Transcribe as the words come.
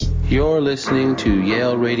You're listening to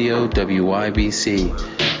Yale Radio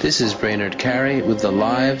WYBC. This is Brainerd Carey with the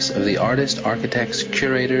lives of the artists, architects,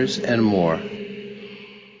 curators, and more.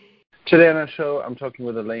 Today on our show, I'm talking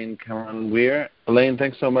with Elaine Cameron-Weir. Elaine,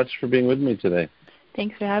 thanks so much for being with me today.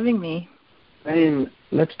 Thanks for having me. Elaine,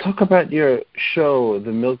 let's talk about your show,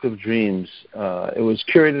 The Milk of Dreams. It was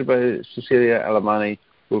curated by Cecilia Alemany,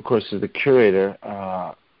 who, of course, is the curator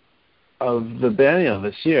of the biennial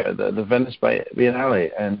this year, the Venice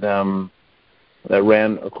Biennale, and that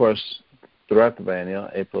ran, of course, throughout the biennial,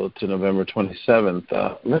 April to November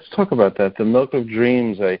 27th. Let's talk about that. The Milk of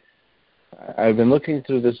Dreams. I've been looking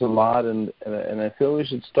through this a lot, and I feel we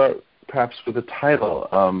should start perhaps with the title.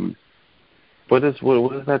 What does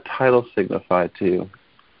that title signify to you?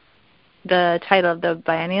 The title of the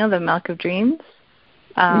biennial, The Milk of Dreams.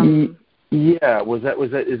 Yeah,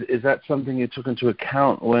 is that something you took into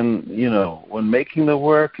account when making the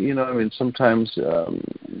work? I mean, sometimes,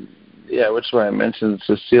 which is why I mentioned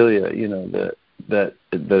Cecilia. That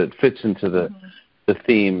it fits into the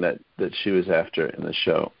theme that she was after in the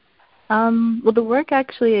show. Well, the work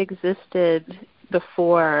actually existed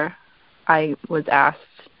before I was asked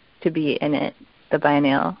to be in it, the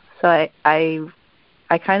biennial. So I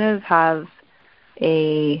kind of have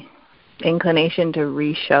a inclination to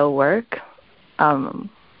re-show work a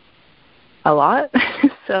lot.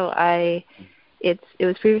 So it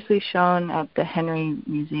was previously shown at the Henry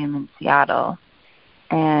Museum in Seattle,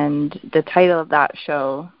 and the title of that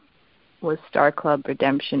show was Star Club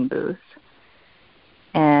Redemption Booth.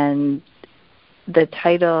 And the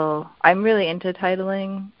title, I'm really into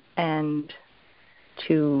titling and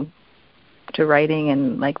to writing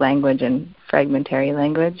and like language and fragmentary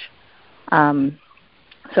language.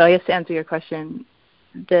 So I guess to answer your question,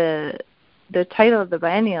 the title of the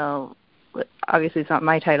biennial, obviously it's not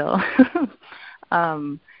my title,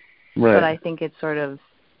 right. But I think it's sort of,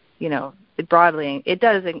 broadly, it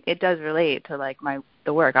does relate to like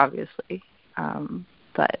the work, obviously.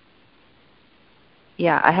 But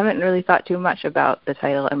yeah, I haven't really thought too much about the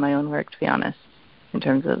title in my own work, to be honest, in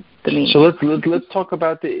terms of the meaning. So let's talk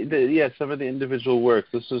about some of the individual works.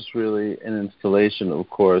 This is really an installation, of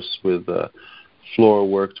course, with floor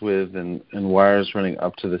worked with and wires running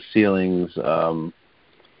up to the ceilings, and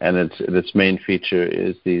its main feature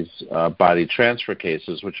is these body transfer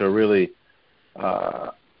cases, which are really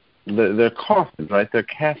they're coffins, right? They're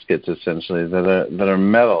caskets essentially that are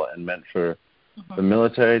metal and meant for the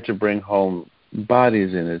military to bring home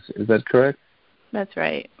bodies in. Is that correct? That's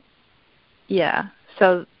right. Yeah.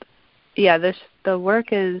 So yeah, the work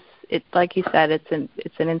is, it, like you said, it's an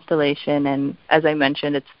installation, and as I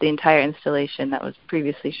mentioned, it's the entire installation that was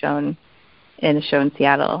previously shown in a show in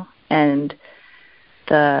Seattle. And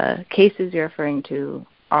the cases you're referring to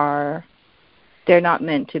they're not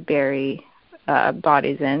meant to bury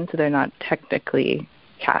bodies in, so they're not technically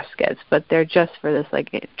caskets, but they're just for this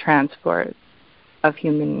like transport of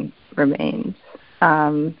human remains.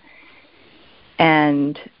 And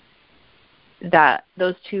that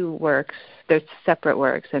those two works, they're separate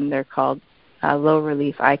works, and they're called Low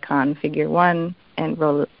Relief Icon Figure 1 and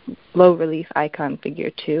Low Relief Icon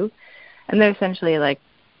Figure 2. And they're essentially like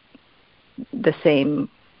the same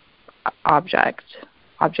objects.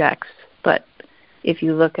 But if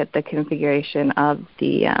you look at the configuration of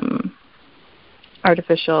the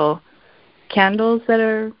artificial candles that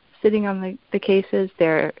are sitting on the cases,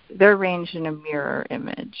 they're arranged in a mirror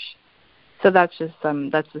image. So that's just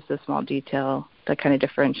a small detail that kind of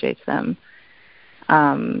differentiates them.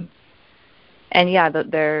 And yeah,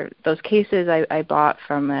 those cases I bought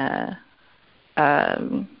from I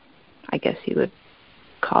guess you would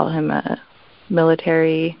call him a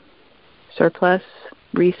military surplus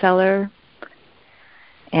reseller,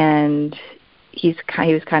 and he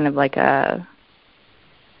was kind of like I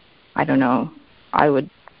don't know, I would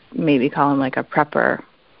maybe call him like a prepper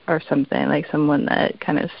or something, like someone that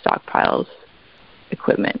kind of stockpiles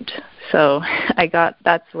equipment. So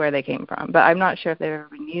that's where they came from. But I'm not sure if they've ever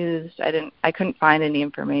been used. I couldn't find any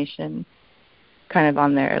information kind of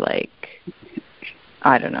on their, like,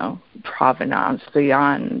 I don't know, provenance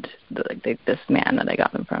beyond this man that I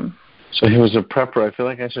got them from. So he was a prepper. I feel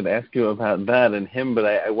like I should ask you about that and him, but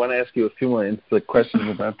I want to ask you a few more questions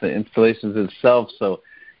about the installations itself. So,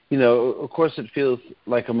 of course, it feels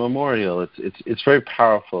like a memorial. It's very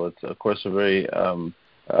powerful. It's, of course, a very,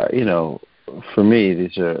 for me,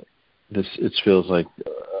 it feels like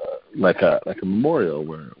a memorial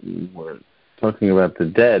where we're talking about the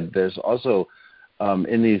dead. There's also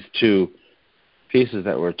in these two pieces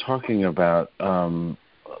that we're talking about,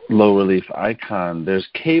 low relief icon, there's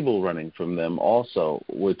cable running from them also,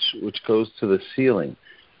 which goes to the ceiling,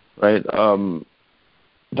 right?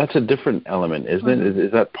 that's a different element, isn't it?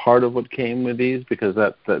 Is that part of what came with these? Because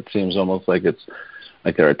that seems almost like it's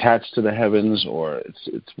like they're attached to the heavens, or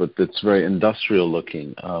it's very industrial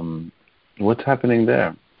looking. What's happening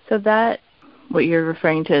there? So that, what you're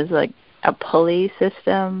referring to, is like a pulley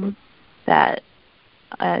system that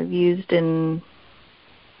I've used in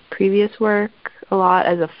previous work a lot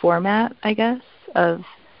as a format, I guess, of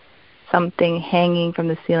something hanging from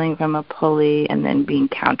the ceiling from a pulley and then being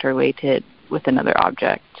counterweighted with another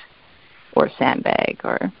object or sandbag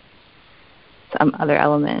or some other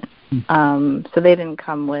element. So they didn't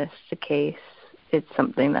come with the case. It's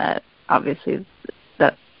something that obviously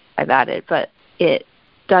that I've added, but it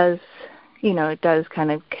does, it does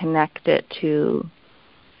kind of connect it to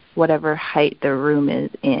whatever height the room is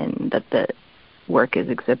in that the work is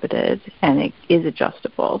exhibited, and it is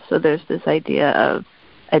adjustable. So there's this idea of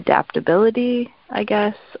adaptability, I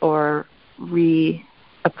guess, or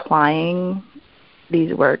reapplying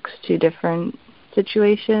these works to different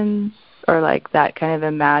situations, or like that kind of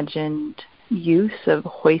imagined use of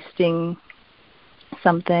hoisting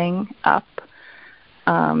something up.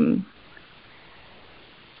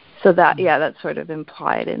 So that, that's sort of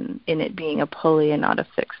implied in it being a pulley and not a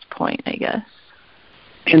fixed point, I guess.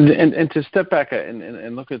 And to step back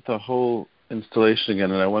and look at the whole installation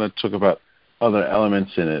again, and I want to talk about other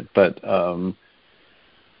elements in it, but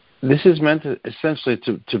this is meant to, essentially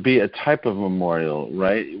to be a type of memorial,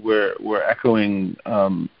 right? We're echoing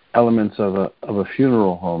elements of a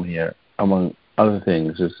funeral home here, among other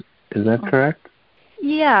things. Is that correct?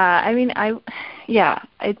 Yeah, I mean,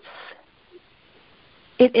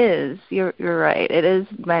 it is. You're right. It is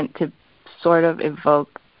meant to sort of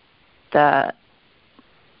evoke the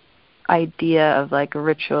idea of like a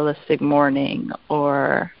ritualistic mourning,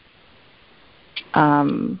 or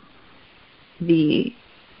the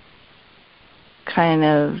kind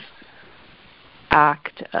of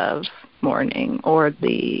act of mourning, or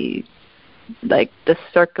the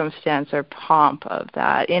circumstance or pomp of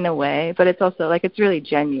that in a way, but it's also like it's really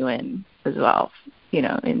genuine as well,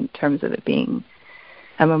 in terms of it being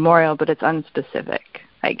a memorial, but it's unspecific,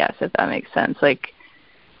 I guess, if that makes sense. Like,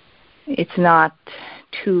 it's not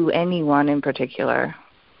to anyone in particular,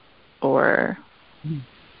 or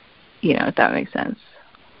if that makes sense.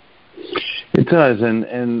 It does,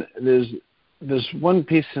 and there's one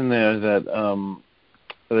piece in there that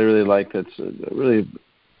I really like. That's really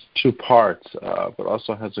two parts, but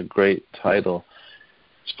also has a great title.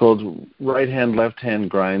 It's called "Right Hand, Left Hand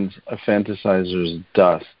Grinds a Fantasizer's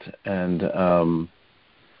Dust," and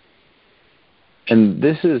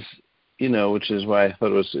this is, which is why I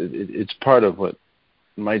thought it's part of what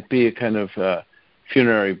might be a kind of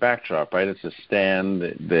funerary backdrop, right? It's a stand.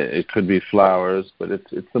 It could be flowers, but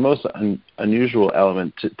it's the most unusual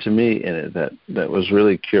element to me in it that was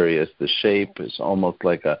really curious. The shape is almost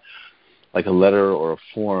like a letter or a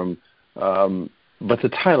form, but the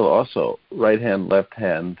title also, right hand, left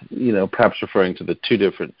hand, perhaps referring to the two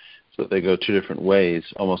different, so they go two different ways,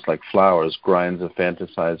 almost like flowers, grinds a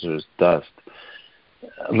fantasizer's dust.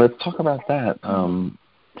 Let's talk about that.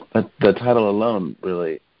 The title alone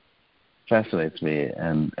really fascinates me,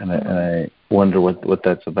 and I wonder what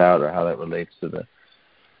that's about, or how that relates to the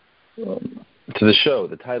show,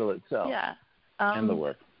 the title itself, and the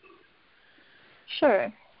work.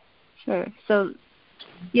 Sure. So,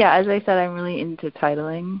 as I said, I'm really into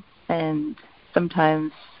titling, and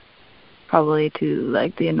sometimes probably to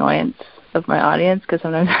like the annoyance of my audience, because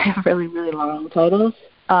sometimes I have really, really long titles.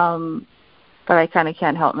 But I kind of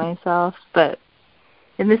can't help myself. But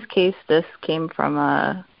in this case, this came from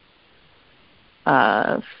a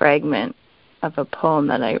fragment of a poem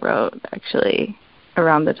that I wrote, actually,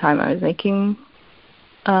 around the time I was making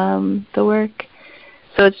the work.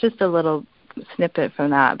 So it's just a little snippet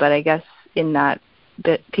from that. But I guess in that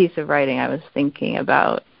piece of writing, I was thinking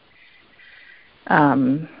about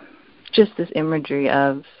just this imagery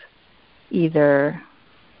of either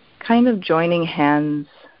kind of joining hands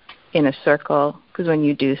in a circle, because when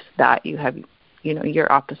you do that, you have, your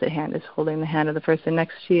opposite hand is holding the hand of the person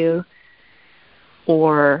next to you,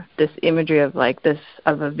 or this imagery of like this,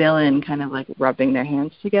 of a villain kind of like rubbing their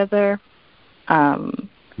hands together, and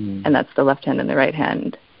that's the left hand and the right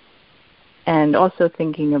hand. And also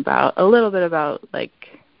thinking about a little bit about like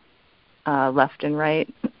left and right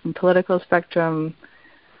in political spectrum,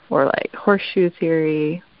 or like horseshoe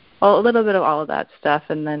theory, a little bit of all of that stuff,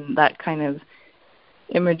 and then that kind of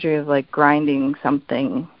imagery of like grinding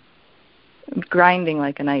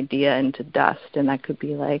like an idea into dust, and that could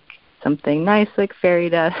be like something nice like fairy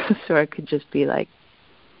dust, or it could just be like,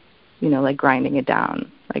 like grinding it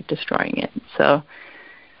down, like destroying it. So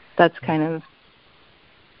that's kind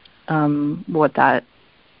of what that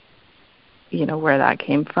where that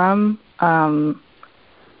came from.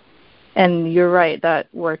 And you're right,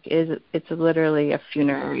 that work it's literally a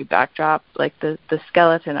funerary backdrop. Like the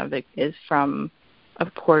skeleton of it is from a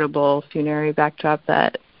portable funerary backdrop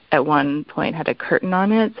that at one point had a curtain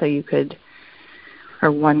on it, so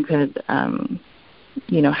one could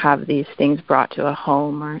have these things brought to a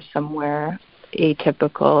home or somewhere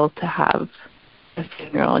atypical to have a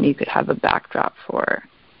funeral, and you could have a backdrop for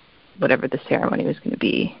whatever the ceremony was going to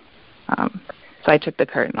be. So I took the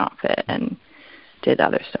curtain off it and did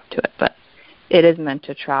other stuff to it, but it is meant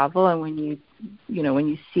to travel, and when you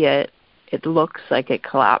see it, it looks like it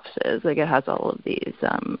collapses, like it has all of these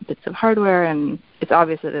bits of hardware, and it's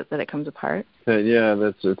obvious that it comes apart.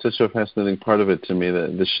 It's such a fascinating part of it to me,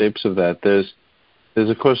 the shapes of that. There's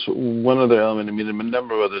of course one other element. I mean, a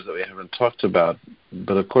number of others that we haven't talked about,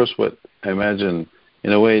 but of course what I imagine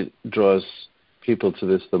in a way draws people to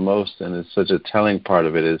this the most, and it's such a telling part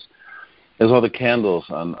of it, is all the candles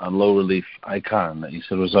on low relief icon that you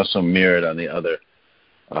said was also mirrored on the other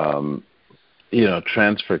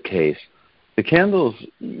transfer case. The candles,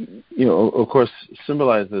 of course,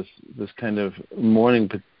 symbolize this kind of mourning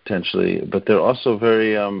potentially, but they're also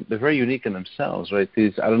very unique in themselves, right?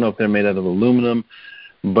 These, I don't know if they're made out of aluminum,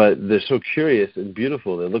 but they're so curious and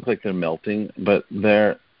beautiful. They look like they're melting, but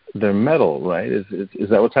they're metal, right? Is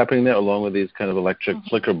that what's happening there, along with these kind of electric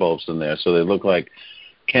flicker bulbs in there? So they look like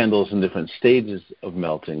candles in different stages of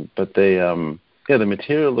melting, but they, the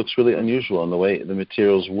material looks really unusual, and the way the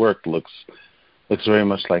materials work looks very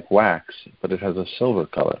much like wax, but it has a silver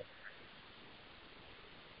color.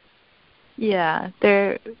 Yeah,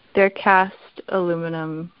 they're cast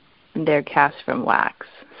aluminum, and they're cast from wax,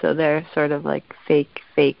 so they're sort of like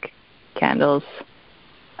fake candles.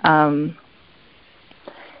 And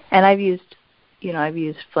I've used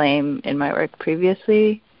flame in my work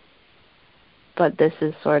previously, but this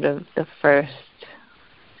is sort of the first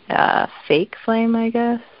fake flame, I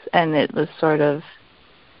guess, and it was sort of,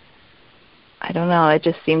 I don't know, it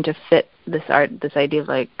just seemed to fit this idea of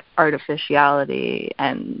like artificiality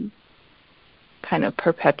and kind of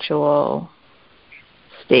perpetual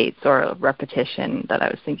states or repetition that I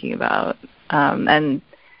was thinking about. And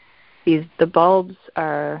the bulbs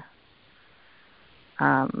are,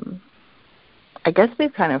 I guess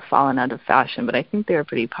they've kind of fallen out of fashion, but I think they were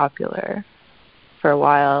pretty popular for a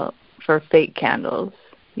while for fake candles,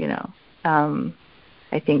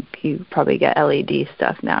 I think you probably get LED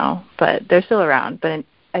stuff now, but they're still around. But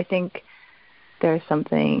I think there's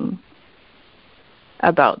something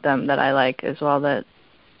about them that I like as well, that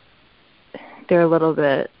they're a little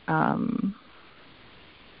bit, I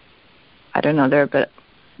don't know, they're a bit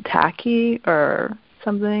tacky or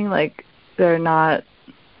something. Like they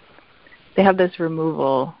have this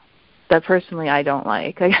removal that personally I don't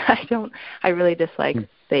like. I really dislike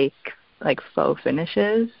fake, like faux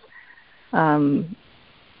finishes.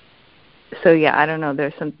 So yeah, I don't know.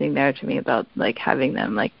 There's something there to me about like having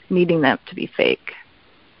them, like needing them to be fake.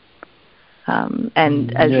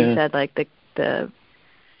 And as you said, like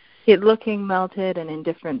it looking melted and in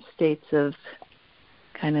different states of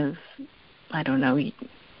kind of, I don't know,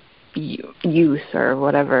 use or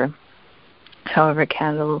whatever. However,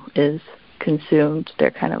 candle is consumed, they're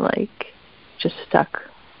kind of like just stuck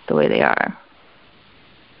the way they are.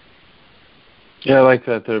 Yeah, I like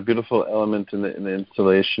that. They're a beautiful element in the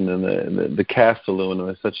installation, and the cast aluminum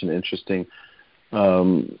is such an interesting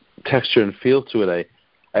texture and feel to it.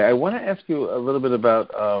 I want to ask you a little bit about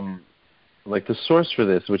like the source for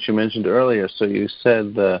this, which you mentioned earlier. So you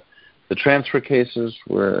said the transfer cases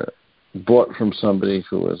were bought from somebody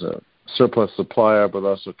who was a surplus supplier, but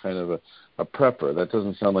also kind of a prepper. That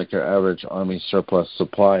doesn't sound like your average Army surplus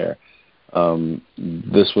supplier.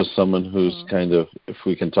 This was someone who's kind of, if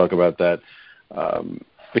we can talk about that,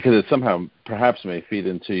 because it somehow perhaps may feed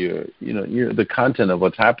into the content of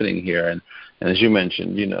what's happening here, and as you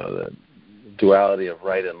mentioned, the duality of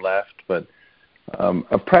right and left. But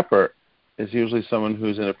a prepper is usually someone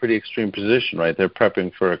who's in a pretty extreme position, right? They're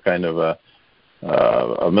prepping for a kind of a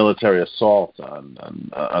military assault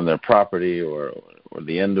on their property, or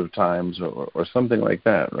the end of times, or something like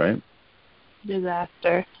that, right?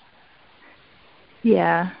 Disaster.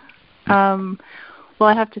 Yeah. Well,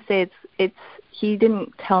 I have to say it's he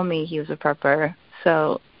didn't tell me he was a prepper,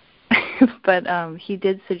 so but he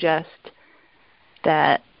did suggest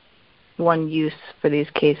that one use for these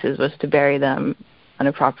cases was to bury them on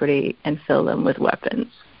a property and fill them with weapons.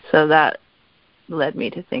 So that led me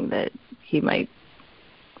to think that he might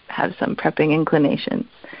have some prepping inclinations.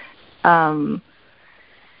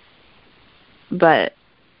 But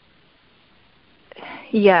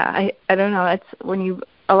yeah, I don't know. It's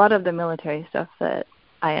a lot of the military stuff that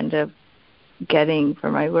I end up getting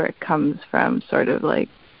for my work comes from sort of like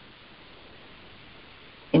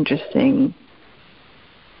interesting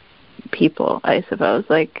people, I suppose.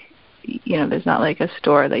 Like, you know, there's not like a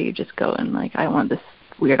store that you just go and like, I want this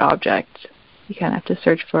weird object. You kind of have to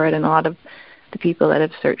search for it, and a lot of the people that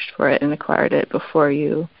have searched for it and acquired it before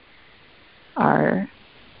you are,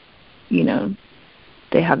 you know,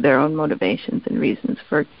 they have their own motivations and reasons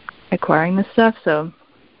for acquiring this stuff. So,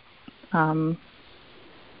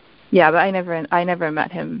 yeah, but I never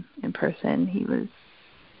met him in person. He was,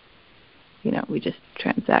 you know, we just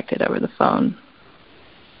transacted over the phone.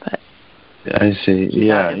 But I see.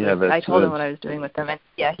 Yeah. I told him what I was doing with them, and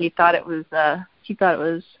yeah, he thought it was,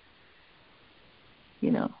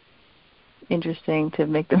 you know, interesting to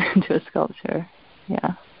make them into a sculpture.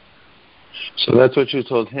 Yeah. So that's what you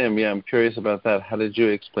told him. Yeah, I'm curious about that. How did you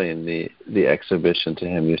explain the exhibition to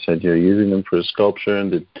him? You said you're using them for a sculpture, and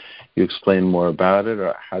did you explain more about it,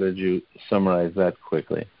 or how did you summarize that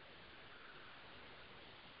quickly?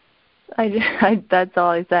 That's all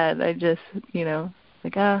I said. I just, you know,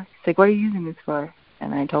 like, he's like, what are you using this for?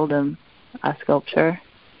 And I told him a sculpture.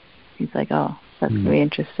 He's like, oh, that's very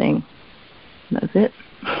interesting. And that was it.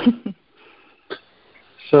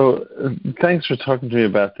 So thanks for talking to me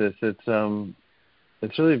about this. It's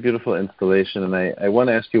really a beautiful installation, and I want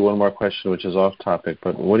to ask you one more question, which is off topic,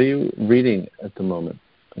 but what are you reading at the moment?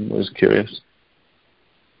 I was curious.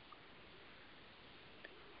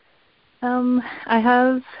 I'm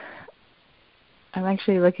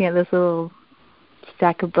actually looking at this little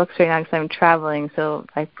stack of books right now because I'm traveling, so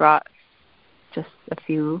I brought just a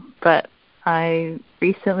few, but I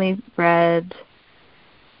recently read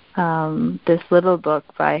this little book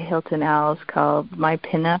by Hilton Howells called My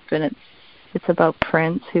Pinup, and it's about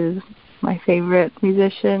Prince, who's my favorite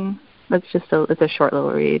musician. It's a short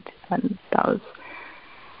little read, and that was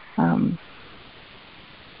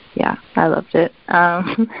yeah, I loved it.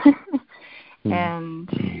 And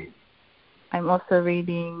I'm also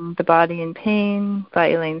reading The Body in Pain by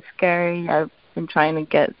Elaine Scarry. I've been trying to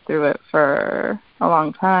get through it for a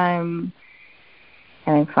long time,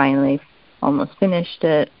 and I finally almost finished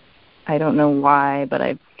it. I don't know why, but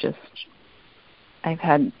I've just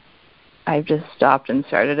stopped and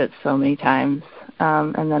started it so many times.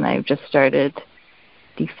 And then I've just started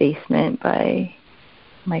Defacement by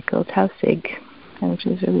Michael Taussig, which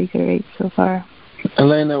is really great so far.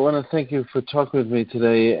 Elaine, I want to thank you for talking with me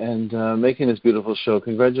today and making this beautiful show.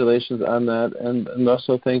 Congratulations on that, and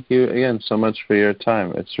also thank you again so much for your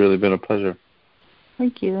time. It's really been a pleasure.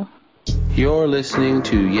 Thank you. You're listening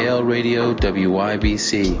to Yale Radio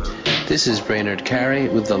WYBC. This is Brainerd Carey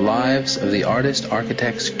with the lives of the artists,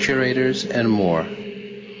 architects, curators, and more.